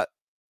tell you what,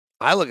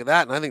 I look at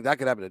that and I think that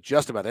could happen to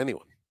just about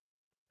anyone.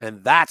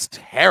 And that's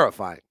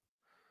terrifying.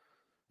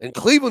 And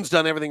Cleveland's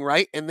done everything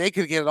right, and they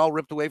could get it all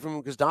ripped away from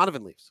them because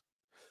Donovan leaves.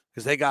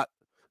 Because they got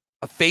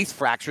a face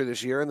fracture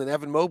this year, and then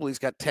Evan Mobley's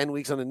got 10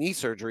 weeks on a knee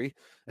surgery,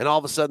 and all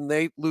of a sudden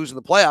they lose in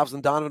the playoffs,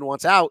 and Donovan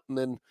wants out, and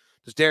then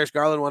does Darius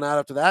Garland want out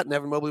after that, and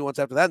Evan Mobley wants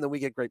after that, and then we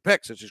get great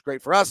picks, which is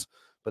great for us,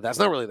 but that's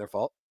not really their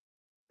fault.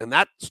 And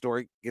that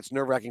story gets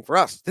nerve-wracking for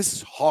us. This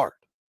is hard.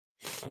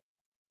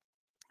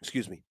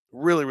 Excuse me.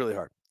 Really, really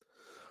hard.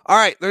 All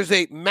right, there's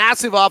a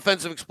massive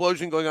offensive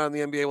explosion going on in the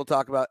NBA we'll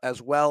talk about,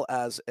 as well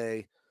as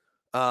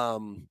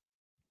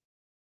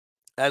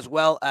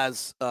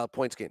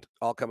points gained,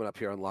 all coming up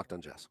here on Locked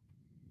On Jazz.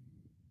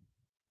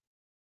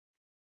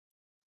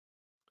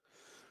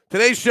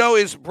 Today's show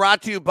is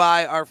brought to you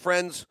by our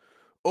friends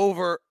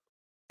over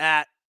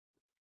at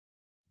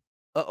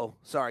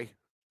sorry.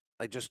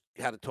 I just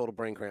had a total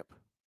brain cramp.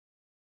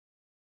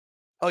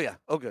 Oh, yeah.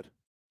 Oh, good.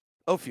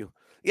 Oh, phew.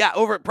 Yeah,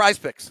 over at Prize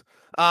Picks.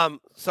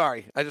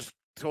 Sorry, I just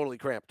totally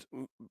cramped.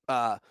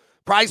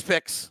 Prize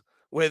Picks,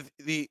 with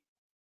the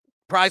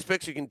Prize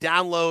Picks, you can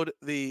download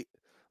the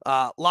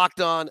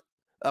Locked On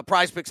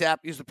Prize Picks app.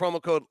 Use the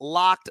promo code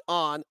Locked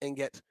On and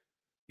get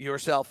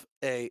yourself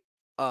a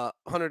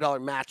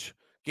 $100 match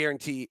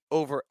guarantee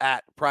over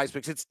at Prize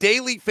Picks. It's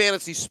daily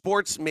fantasy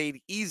sports made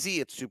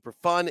easy. It's super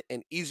fun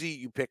and easy.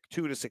 You pick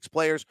 2 to 6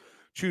 players,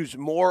 choose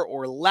more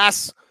or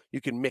less. You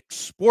can mix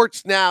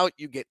sports now.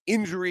 You get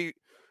injury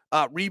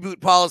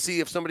reboot policy.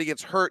 If somebody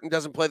gets hurt and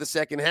doesn't play the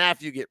second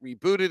half, you get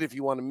rebooted. If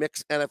you want to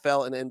mix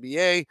NFL and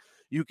NBA,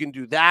 you can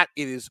do that.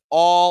 It is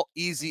all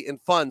easy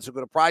and fun. So go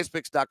to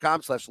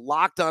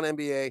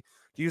prizepicks.com/LockedOnNBA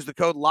to use the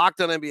code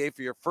LockedOnNBA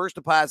for your first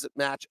deposit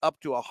match up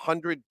to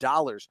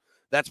 $100.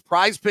 That's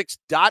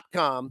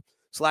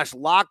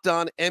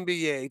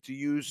prizepicks.com/LockedOnNBA to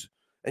use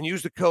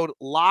the code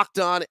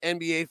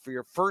LockedOnNBA for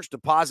your first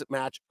deposit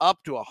match up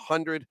to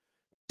 $100.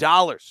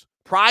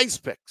 Prize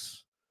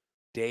Picks,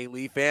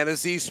 daily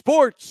fantasy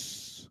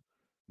sports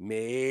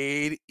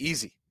made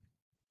easy.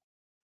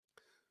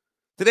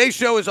 Today's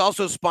show is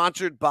also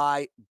sponsored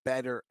by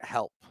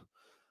BetterHelp.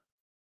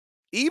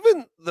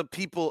 Even the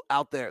people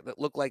out there that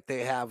look like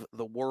they have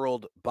the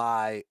world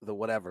by the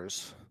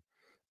whatevers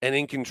and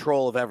in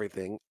control of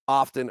everything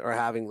often are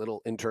having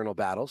little internal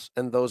battles.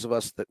 And those of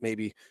us that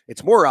maybe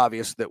it's more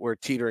obvious that we're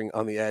teetering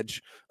on the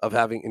edge of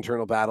having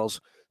internal battles,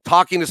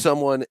 talking to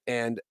someone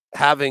and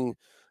having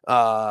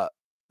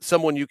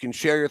someone you can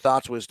share your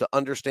thoughts with to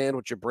understand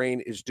what your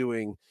brain is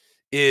doing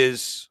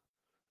is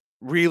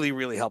really,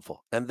 really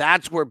helpful. And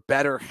that's where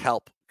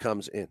BetterHelp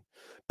comes in.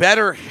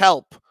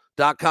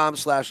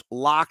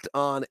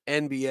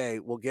 BetterHelp.com/LockedOnNBA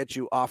will get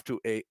you off to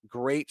a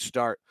great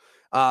start.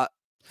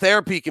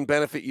 Therapy can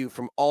benefit you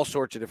from all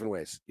sorts of different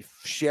ways. You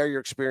share your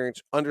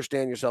experience,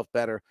 understand yourself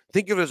better.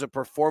 Think of it as a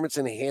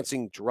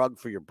performance-enhancing drug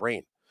for your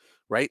brain,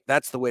 right?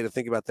 That's the way to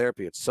think about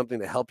therapy. It's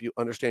something to help you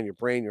understand your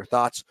brain, your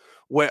thoughts,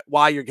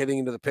 why you're getting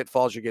into the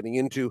pitfalls you're getting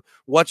into,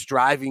 what's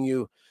driving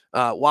you,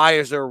 why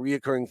is there a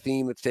reoccurring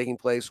theme that's taking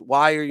place,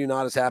 why are you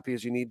not as happy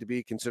as you need to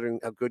be considering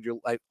how good your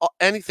life,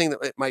 anything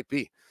that it might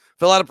be.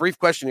 Fill out a brief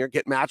questionnaire,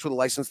 get matched with a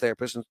licensed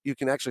therapist, and you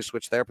can actually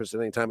switch therapists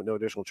at any time at no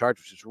additional charge,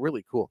 which is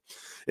really cool.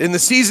 In the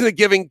season of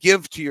giving,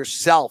 give to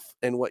yourself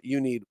and what you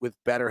need with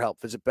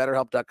BetterHelp. Visit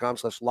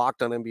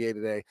BetterHelp.com/LockedOnNBA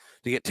today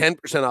to get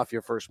 10% off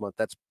your first month.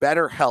 That's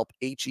BetterHelp,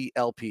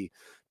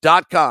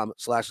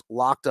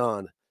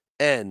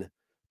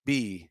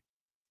 HELP.com/LockedOnNBA.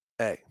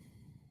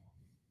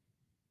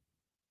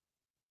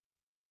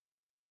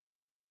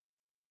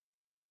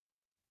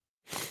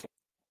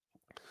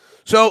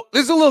 So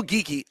this is a little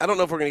geeky. I don't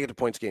know if we're going to get to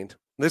points gained.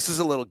 This is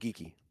a little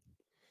geeky.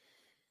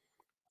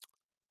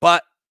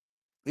 But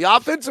the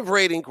offensive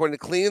rating, according to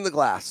Cleaning the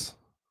Glass,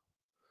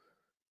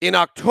 in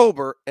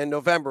October and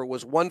November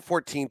was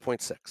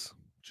 114.6,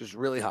 which is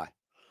really high.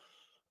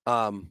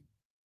 And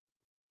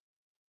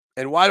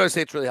why do I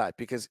say it's really high?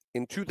 Because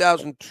in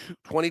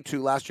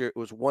 2022, last year, it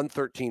was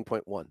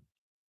 113.1.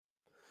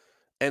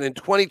 And in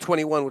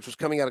 2021, which was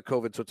coming out of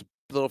COVID, so it's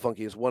a little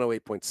funky, is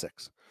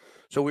 108.6.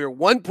 So we were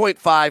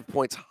 1.5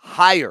 points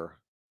higher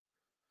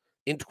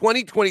in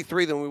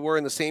 2023 than we were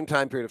in the same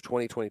time period of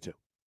 2022.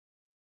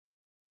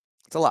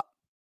 It's a lot.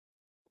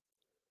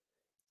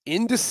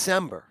 In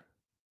December,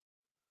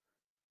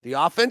 the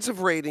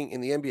offensive rating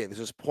in the NBA, this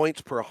is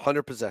points per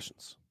 100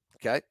 possessions,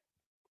 okay?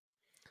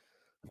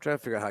 I'm trying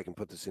to figure out how I can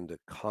put this into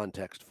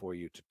context for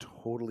you to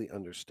totally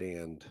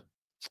understand.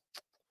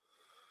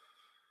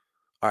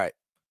 All right.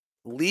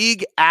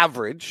 League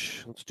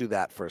average, let's do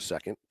that for a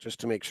second, just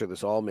to make sure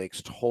this all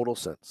makes total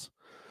sense.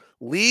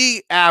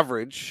 League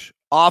average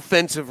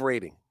offensive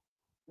rating.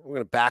 We're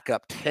going to back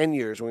up 10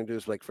 years. We're going to do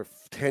this like for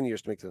 10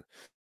 years to make the.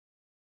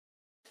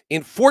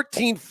 In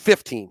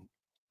 14-15,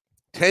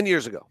 10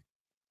 years ago,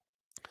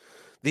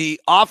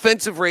 the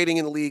offensive rating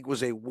in the league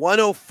was a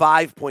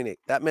 105.8.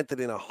 That meant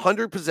that in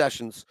 100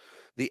 possessions,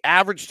 the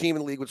average team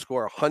in the league would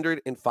score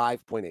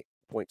 105.8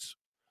 points.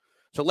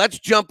 So let's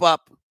jump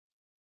up.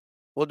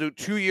 We'll do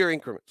 2-year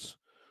increments.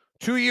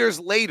 2 years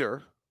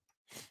later,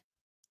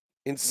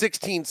 in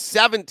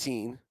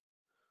 16-17,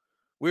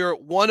 we were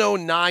at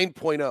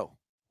 109.0.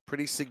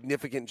 Pretty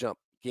significant jump.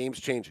 Game's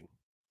changing.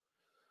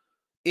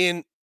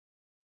 In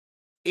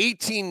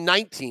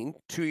 18-19,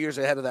 2 years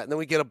ahead of that, and then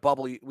we get a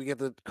bubble. We get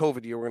the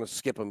COVID year. We're going to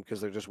skip them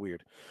because they're just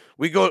weird.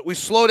 We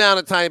slow down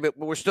a tiny bit,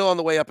 but we're still on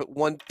the way up at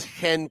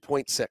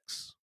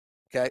 110.6.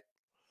 Okay.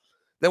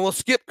 Then we'll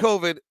skip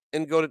COVID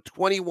and go to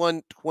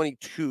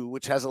 21-22,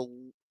 which still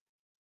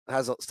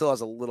has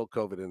a little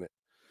COVID in it,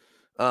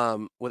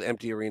 with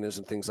empty arenas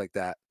and things like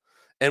that.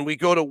 And we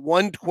go to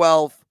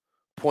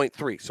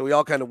 112.3. So we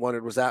all kind of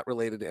wondered, was that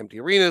related to empty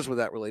arenas? Was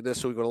that related to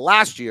this? So we go to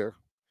last year,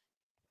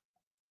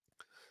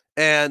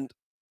 and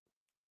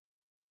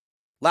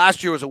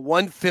last year was a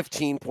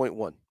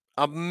 115.1.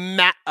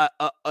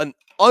 An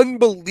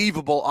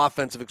unbelievable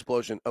offensive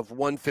explosion of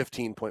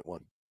 115.1.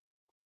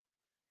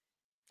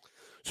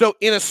 So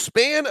in a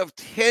span of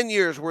 10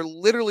 years, we're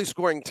literally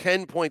scoring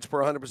 10 points per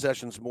 100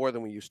 possessions more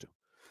than we used to.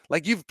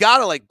 Like, you've got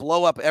to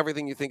blow up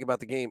everything you think about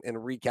the game and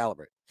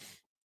recalibrate.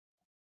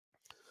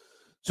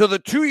 So the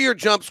 2-year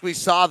jumps we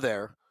saw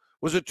there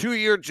was a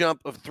 2-year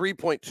jump of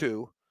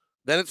 3.2.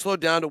 Then it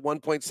slowed down to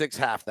 1.6,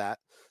 half that.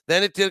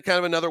 Then it did kind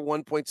of another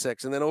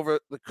 1.6. And then over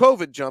the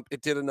COVID jump,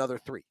 it did another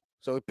 3.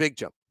 So a big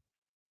jump.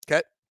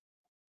 Okay.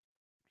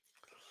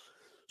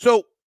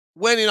 So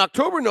when in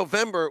October,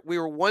 November, we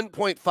were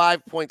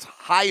 1.5 points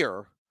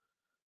higher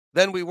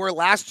than we were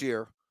last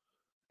year,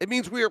 it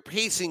means we are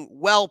pacing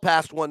well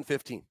past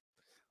 115.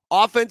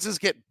 Offenses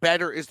get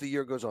better as the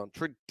year goes on.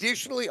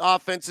 Traditionally,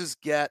 offenses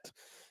get,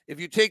 if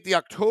you take the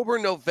October,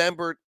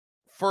 November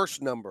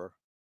first number,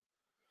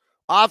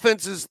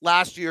 offenses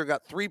last year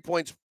got 3.5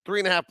 points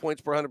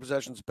per 100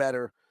 possessions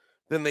better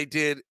than they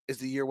did as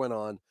the year went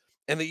on.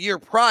 And the year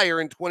prior,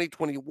 in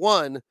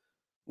 2021,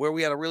 where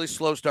we had a really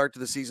slow start to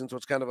the season, so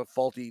it's kind of a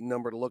faulty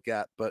number to look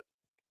at, but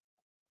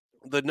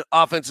the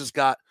offenses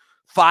got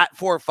 4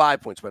 or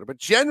 5 points better. But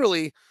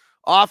generally,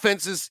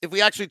 offenses, if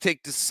we actually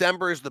take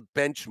December as the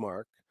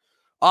benchmark,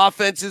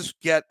 offenses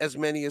get as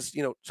many as,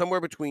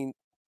 somewhere between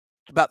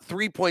about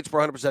 3 points per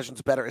 100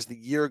 possessions better as the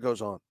year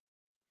goes on.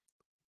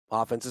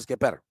 Offenses get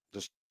better.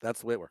 Just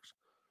that's the way it works.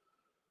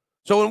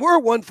 So when we're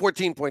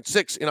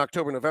 114.6 in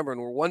October, November,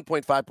 and we're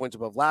 1.5 points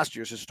above last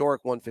year's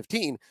historic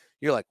 115,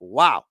 you're like,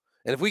 wow.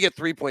 And if we get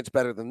 3 points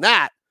better than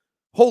that,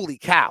 holy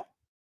cow.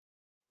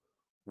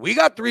 We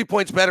got 3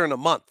 points better in a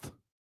month.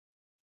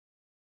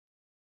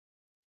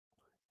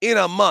 In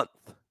a month.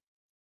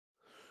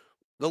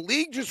 The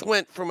league just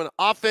went from an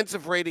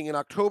offensive rating in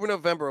October,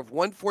 November of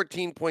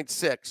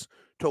 114.6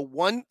 to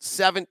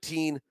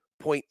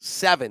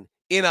 117.7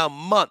 in a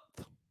month.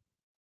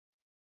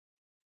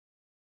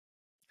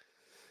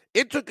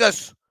 It took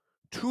us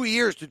 2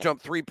 years to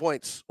jump 3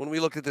 points when we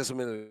looked at this a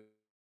minute ago.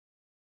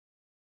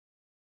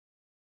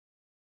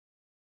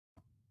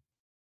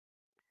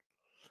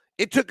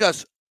 It took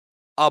us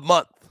a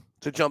month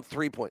to jump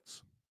 3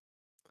 points.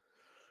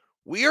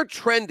 We are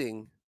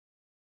trending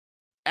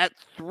at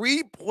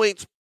 3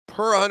 points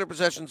per 100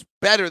 possessions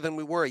better than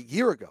we were a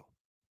year ago.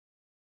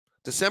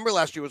 December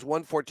last year was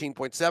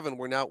 114.7.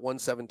 We're now at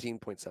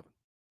 117.7.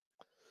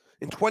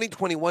 In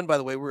 2021, by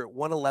the way, we're at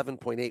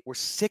 111.8. We're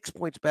 6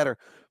 points better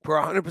per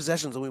 100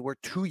 possessions than we were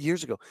 2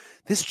 years ago.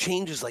 This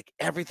changes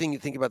everything you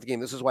think about the game.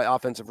 This is why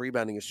offensive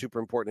rebounding is super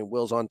important, and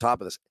Will's on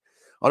top of this.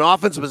 An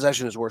offensive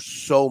possession is worth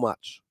so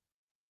much.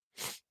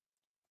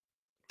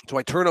 So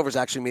my turnovers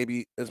actually,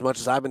 maybe as much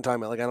as I've been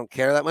talking about, I don't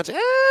care that much. Maybe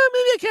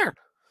I care.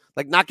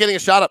 Not getting a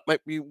shot up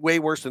might be way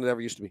worse than it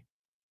ever used to be.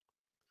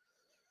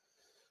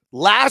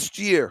 Last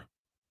year,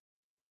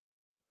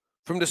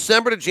 from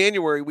December to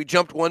January, we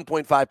jumped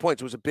 1.5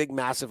 points. It was a big,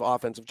 massive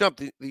offensive jump.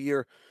 The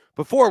year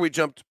before, we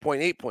jumped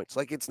 0.8 points.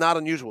 It's not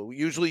unusual.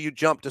 Usually you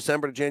jump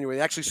December to January.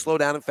 You actually slow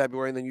down in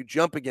February, and then you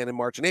jump again in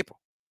March and April.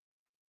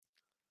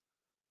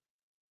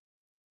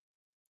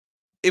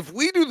 If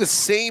we do the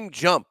same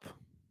jump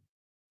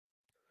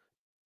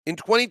in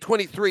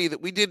 2023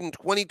 that we did in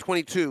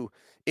 2022,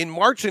 in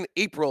March and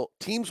April,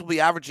 teams will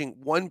be averaging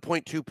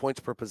 1.2 points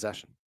per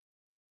possession.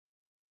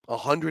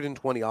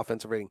 120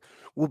 offensive rating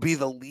will be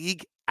the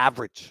league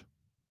average.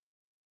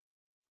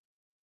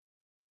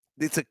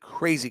 It's a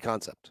crazy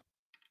concept.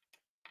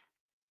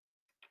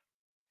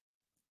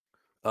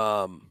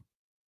 And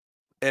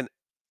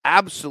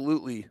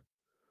absolutely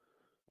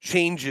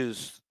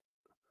changes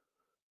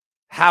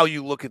how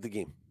you look at the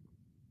game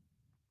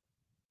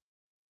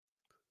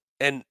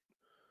and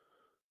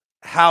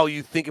how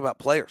you think about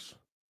players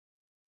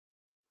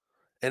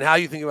and how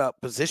you think about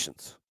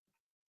positions.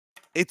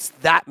 It's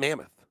that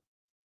mammoth.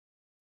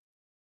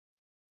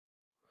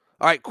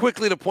 All right,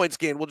 quickly to points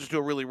gained. We'll just do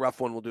a really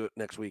rough one. We'll do it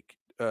next week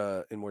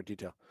in more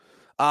detail.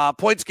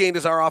 Points gained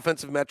is our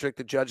offensive metric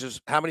that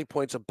judges how many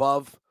points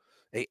above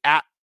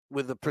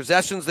with the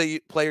possessions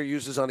the player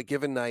uses on a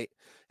given night,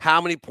 how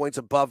many points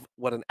above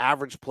what an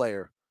average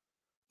player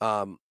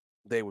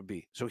they would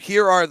be. So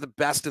here are the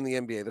best in the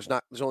NBA.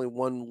 There's only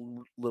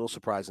one little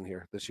surprise in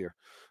here this year,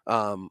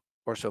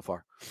 or so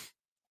far.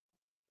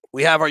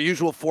 We have our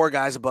usual 4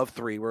 guys above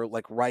 3. We're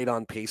right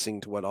on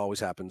pacing to what always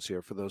happens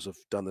here for those who've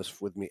done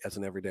this with me as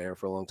an everydayer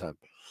for a long time.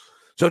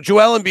 So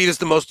Joel Embiid is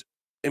the most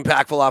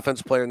impactful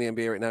offensive player in the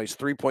NBA right now. He's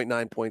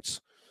 3.9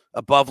 points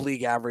above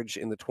league average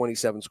in the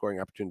 27 scoring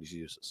opportunities he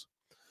uses.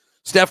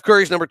 Steph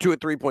Curry's number 2 at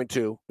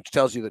 3.2, which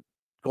tells you that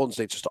Golden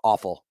State's just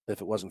awful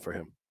if it wasn't for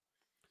him.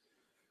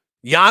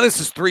 Giannis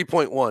is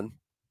 3.1.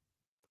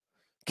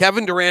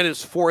 Kevin Durant is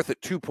 4th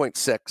at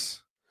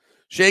 2.6.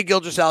 Shai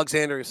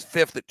Gilgeous-Alexander is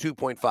 5th at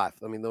 2.5.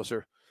 I mean, those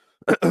are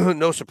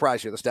no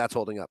surprise here. The stats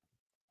holding up.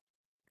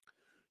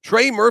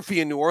 Trey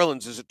Murphy in New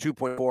Orleans is at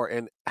 2.4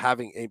 and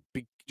having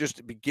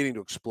just beginning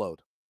to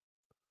explode.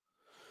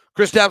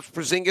 Kristaps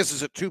Porzingis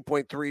is at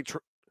 2.3.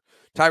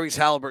 Tyrese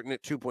Halliburton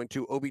at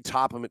 2.2. Obi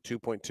Toppin at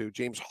 2.2.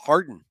 James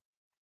Harden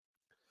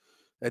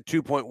at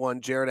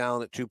 2.1. Jared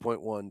Allen at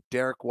 2.1.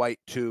 Derek White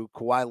 2.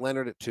 Kawhi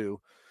Leonard at 2.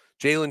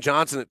 Jalen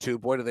Johnson at 2.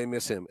 Boy, do they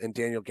miss him. And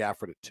Daniel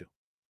Gafford at 2.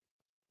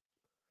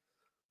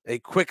 A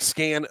quick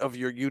scan of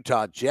your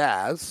Utah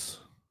Jazz.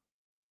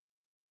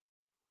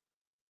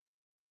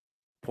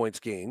 Points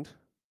gained.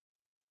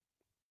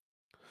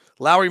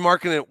 Lauri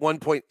Markkanen at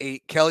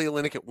 1.8. Kelly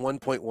Olynyk at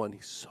 1.1.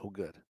 He's so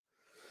good.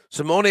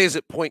 Simone is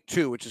at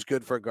 0.2, which is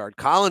good for a guard.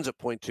 Collins at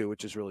 0.2,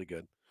 which is really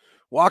good.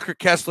 Walker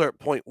Kessler at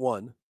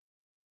 0.1.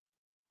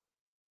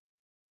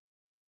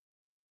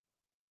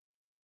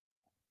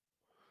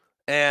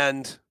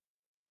 And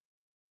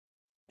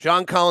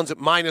John Collins at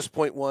minus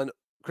 0.1.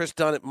 Chris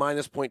Dunn at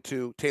minus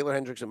 0.2. Taylor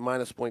Hendricks at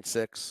minus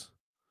 0.6.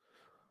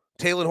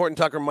 Taylor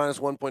Horton-Tucker minus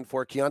 1.4.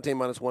 Keontae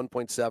minus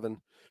 1.7.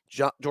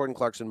 Jordan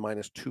Clarkson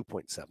minus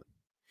 2.7.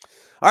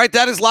 All right,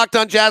 that is Locked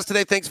On Jazz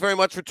today. Thanks very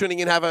much for tuning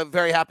in. Have a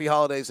very happy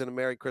holidays and a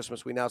Merry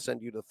Christmas. We now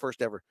send you to the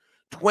first ever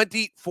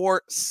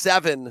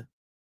 24/7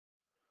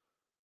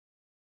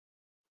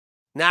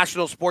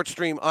 national sports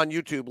stream on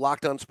YouTube,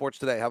 Locked On Sports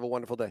Today. Have a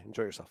wonderful day.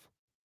 Enjoy yourself.